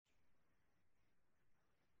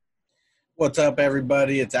What's up,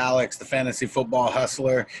 everybody? It's Alex, the Fantasy Football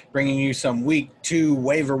Hustler, bringing you some Week 2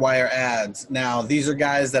 waiver wire ads. Now, these are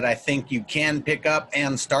guys that I think you can pick up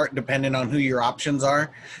and start depending on who your options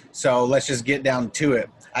are. So let's just get down to it.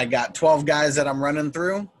 I got 12 guys that I'm running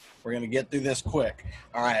through. We're going to get through this quick.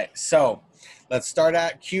 All right, so let's start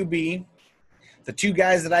at QB. The two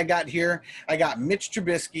guys that I got here, I got Mitch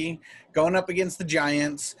Trubisky going up against the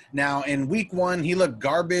Giants. Now, in week 1, he looked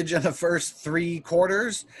garbage in the first 3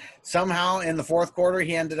 quarters. Somehow, in the 4th quarter,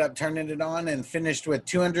 he ended up turning it on and finished with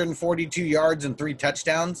 242 yards and 3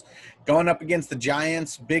 touchdowns. Going up against the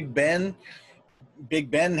Giants, Big Ben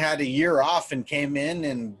had a year off and came in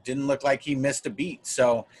and didn't look like he missed a beat.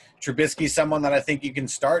 So Trubisky's someone that I think you can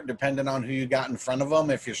start depending on who you got in front of him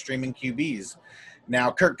if you're streaming QBs.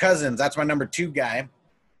 Now, Kirk Cousins, that's my number 2 guy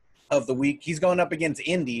of the week. He's going up against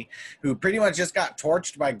Indy, who pretty much just got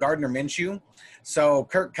torched by Gardner Minshew. So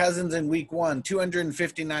Kirk Cousins in week 1,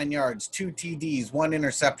 259 yards, 2 TDs, 1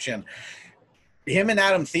 interception. Him and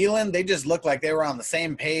Adam Thielen, they just looked like they were on the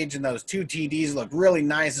same page, and those 2 TDs looked really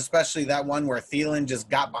nice, especially that one where Thielen just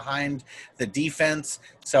got behind the defense.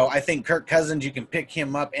 So I think Kirk Cousins, you can pick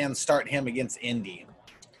him up and start him against Indy.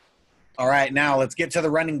 All right, now let's get to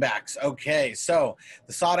the running backs. Okay, so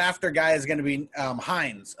the sought-after guy is going to be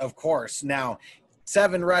Hines, of course. Now,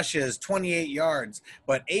 7 rushes, 28 yards,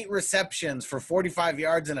 but 8 receptions for 45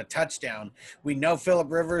 yards and a touchdown. We know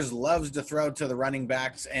Phillip Rivers loves to throw to the running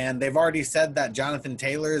backs, and they've already said that Jonathan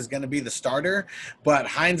Taylor is going to be the starter, but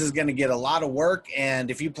Hines is going to get a lot of work,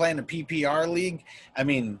 and if you play in a PPR league, I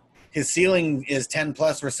mean – his ceiling is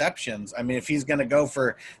 10-plus receptions. I mean, if he's going to go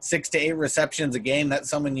for 6 to 8 receptions a game, that's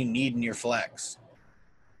someone you need in your flex.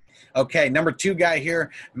 Okay, number 2 guy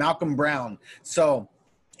here, Malcolm Brown. So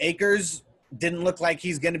Akers didn't look like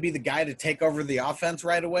he's going to be the guy to take over the offense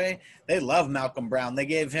right away. They love Malcolm Brown. They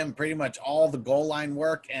gave him pretty much all the goal line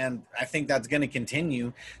work, and I think that's going to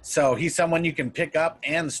continue. So he's someone you can pick up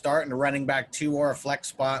and start in a running back 2 or a flex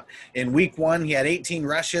spot. In week 1, he had 18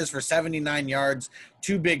 rushes for 79 yards,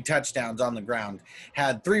 2 big touchdowns on the ground.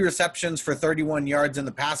 Had 3 receptions for 31 yards in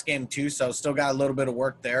the pass game too, so still got a little bit of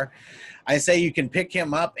work there. I say you can pick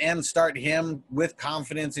him up and start him with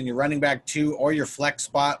confidence in your running back 2 or your flex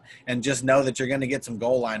spot, and just know that you're going to get some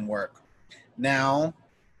goal line work. Now,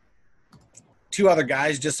 2 other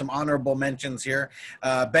guys, just some honorable mentions here.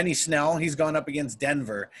 Benny Snell, he's going up against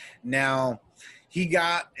Denver. Now,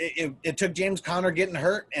 it took James Conner getting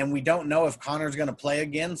hurt, and we don't know if Conner's going to play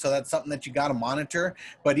again, so that's something that you got to monitor.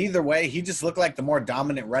 But either way, he just looked like the more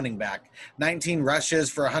dominant running back. 19 rushes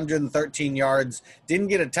for 113 yards. Didn't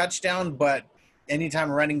get a touchdown, but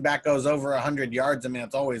anytime a running back goes over 100 yards, I mean,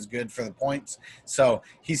 it's always good for the points. So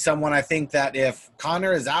he's someone I think that if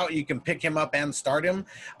Conner is out, you can pick him up and start him.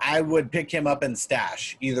 I would pick him up and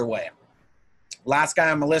stash either way. Last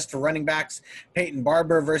guy on my list for running backs, Peyton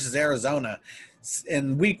Barber versus Arizona.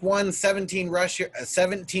 In week 1, 17 rush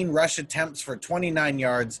attempts for 29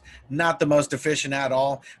 yards. Not the most efficient at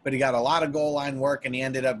all, but he got a lot of goal line work, and he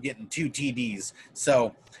ended up getting 2 TDs.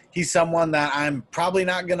 So he's someone that I'm probably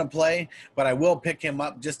not going to play, but I will pick him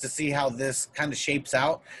up just to see how this kind of shapes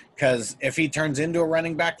out, because if he turns into a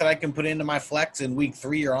running back that I can put into my flex in week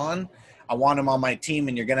 3 or on, I want him on my team,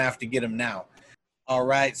 and you're going to have to get him now. All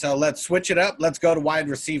right, so let's switch it up. Let's go to wide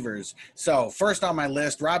receivers. So first on my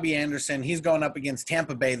list, Robbie Anderson. He's going up against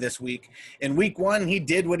Tampa Bay this week. In week 1, he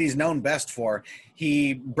did what he's known best for.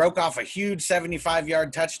 He broke off a huge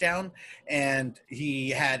 75-yard touchdown, and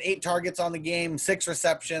he had 8 targets on the game, 6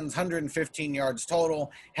 receptions, 115 yards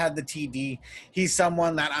total, had the TD. He's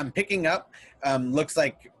someone that I'm picking up. Looks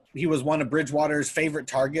like he was one of Bridgewater's favorite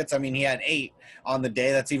targets. I mean, he had 8 on the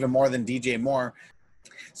day. That's even more than DJ Moore.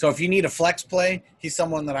 So if you need a flex play, he's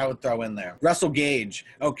someone that I would throw in there. Russell Gage,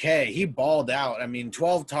 okay, he balled out. I mean,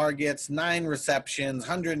 12 targets, 9 receptions,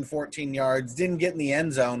 114 yards, didn't get in the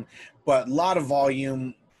end zone, but a lot of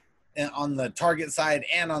volume on the target side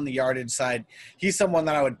and on the yardage side. He's someone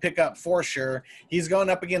that I would pick up for sure. He's going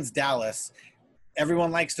up against Dallas.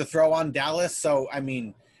 Everyone likes to throw on Dallas, so, I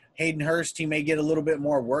mean, Hayden Hurst, he may get a little bit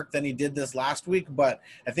more work than he did this last week, but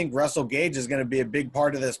I think Russell Gage is going to be a big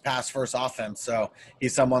part of this pass-first offense, so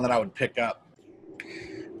he's someone that I would pick up.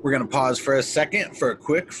 We're going to pause for a second for a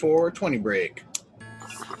quick 420 break.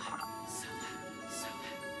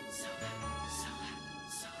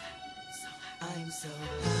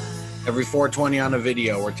 Every 420 on a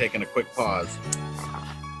video, we're taking a quick pause.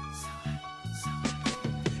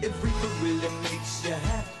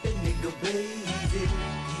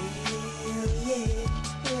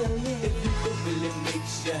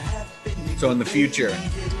 So in the future,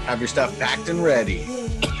 have your stuff packed and ready.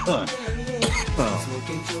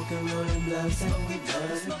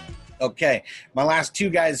 Okay, my last two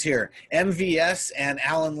guys here, MVS and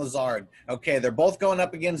Alan Lazard. Okay, they're both going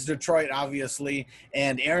up against Detroit, obviously,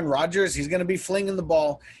 and Aaron Rodgers, he's going to be flinging the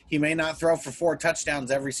ball. He may not throw for 4 touchdowns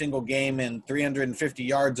every single game and 350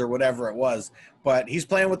 yards or whatever it was, but he's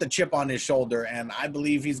playing with a chip on his shoulder, and I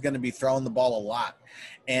believe he's going to be throwing the ball a lot.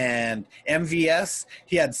 And MVS,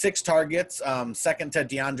 he had 6 targets, second to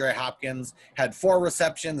DeAndre Hopkins, had 4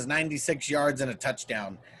 receptions, 96 yards, and a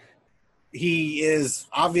touchdown. He is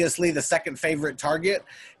obviously the second favorite target.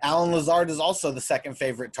 Alan Lazard is also the second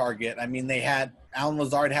favorite target. I mean, Alan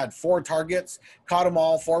Lazard had 4 targets, caught them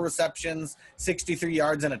all, 4 receptions, 63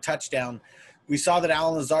 yards, and a touchdown. We saw that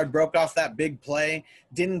Alan Lazard broke off that big play,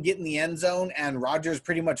 didn't get in the end zone, and Rodgers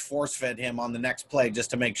pretty much force-fed him on the next play just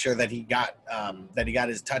to make sure that he got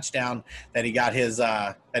his touchdown, that he got his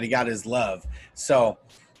love. So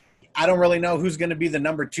I don't really know who's going to be the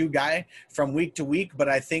number 2 guy from week to week, but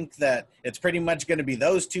I think that it's pretty much going to be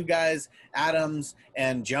those 2 guys, Adams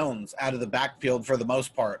and Jones, out of the backfield for the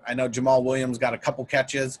most part. I know Jamal Williams got a couple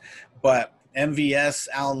catches, but MVS,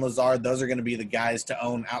 Alan Lazard, those are going to be the guys to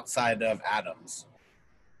own outside of Adams.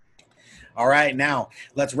 All right, now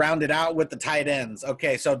let's round it out with the tight ends.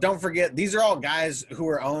 Okay, so don't forget, these are all guys who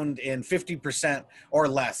are owned in 50% or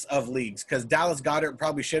less of leagues, because Dallas Goedert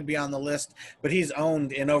probably should be on the list, but he's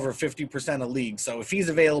owned in over 50% of leagues. So if he's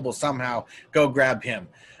available somehow, go grab him.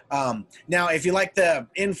 Now, if you like the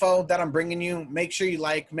info that I'm bringing you, make sure you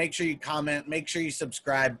like, make sure you comment, make sure you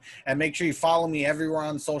subscribe, and make sure you follow me everywhere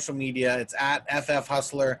on social media. It's at FF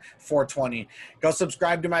Hustler 420. Go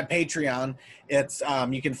subscribe to my Patreon. It's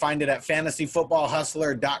you can find it at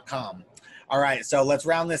fantasyfootballhustler.com. All right, so let's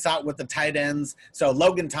round this out with the tight ends. So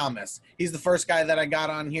Logan Thomas, he's the first guy that I got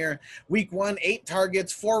on here. Week 1, 8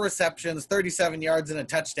 targets, 4 receptions, 37 yards, and a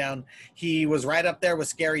touchdown. He was right up there with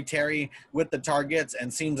Scary Terry with the targets,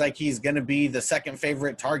 and seems like he's going to be the second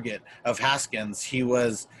favorite target of Haskins. It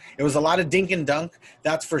was a lot of dink and dunk,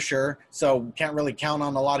 that's for sure. So can't really count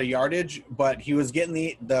on a lot of yardage, but he was getting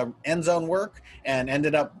the end zone work and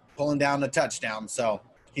ended up pulling down a touchdown. So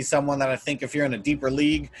he's someone that I think if you're in a deeper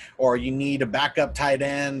league or you need a backup tight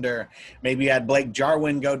end, or maybe you had Blake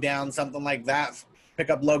Jarwin go down, something like that, pick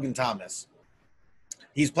up Logan Thomas.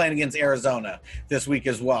 He's playing against Arizona this week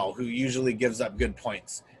as well, who usually gives up good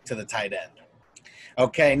points to the tight end.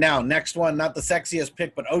 Okay, now next one, not the sexiest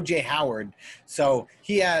pick, but O.J. Howard. So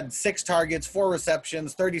he had 6 targets, 4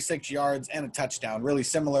 receptions, 36 yards, and a touchdown. Really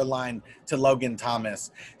similar line to Logan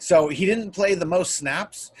Thomas. So he didn't play the most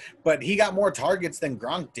snaps, but he got more targets than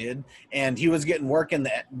Gronk did, and he was getting work in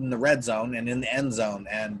the red zone and in the end zone.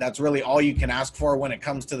 And that's really all you can ask for when it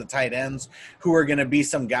comes to the tight ends, who are going to be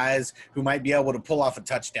some guys who might be able to pull off a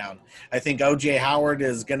touchdown. I think O.J. Howard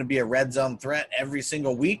is going to be a red zone threat every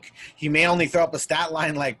single week. He may only throw up a stat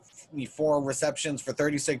line like 4 receptions for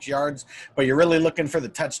 36 yards, but you're really looking for the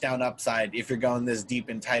touchdown upside if you're going this deep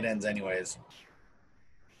in tight ends anyways.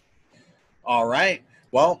 All right,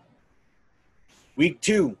 well, week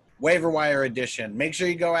 2, waiver wire edition. Make sure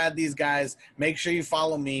you go add these guys. Make sure you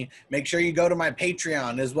follow me. Make sure you go to my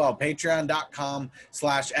Patreon as well,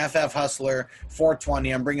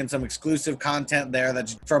 patreon.com/FFHustler420. I'm bringing some exclusive content there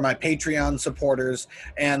that's for my Patreon supporters,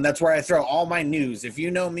 and that's where I throw all my news. If you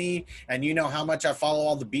know me and you know how much I follow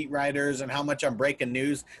all the beat writers and how much I'm breaking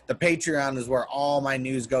news, the Patreon is where all my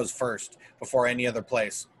news goes first before any other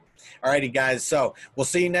place. Alrighty, guys. So we'll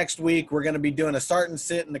see you next week. We're going to be doing a start and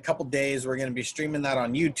sit in a couple days. We're going to be streaming that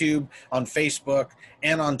on YouTube, on Facebook,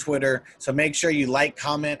 and on Twitter. So make sure you like,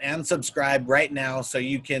 comment, and subscribe right now so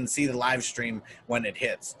you can see the live stream when it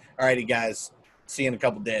hits. Alrighty, guys. See you in a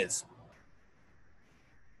couple days.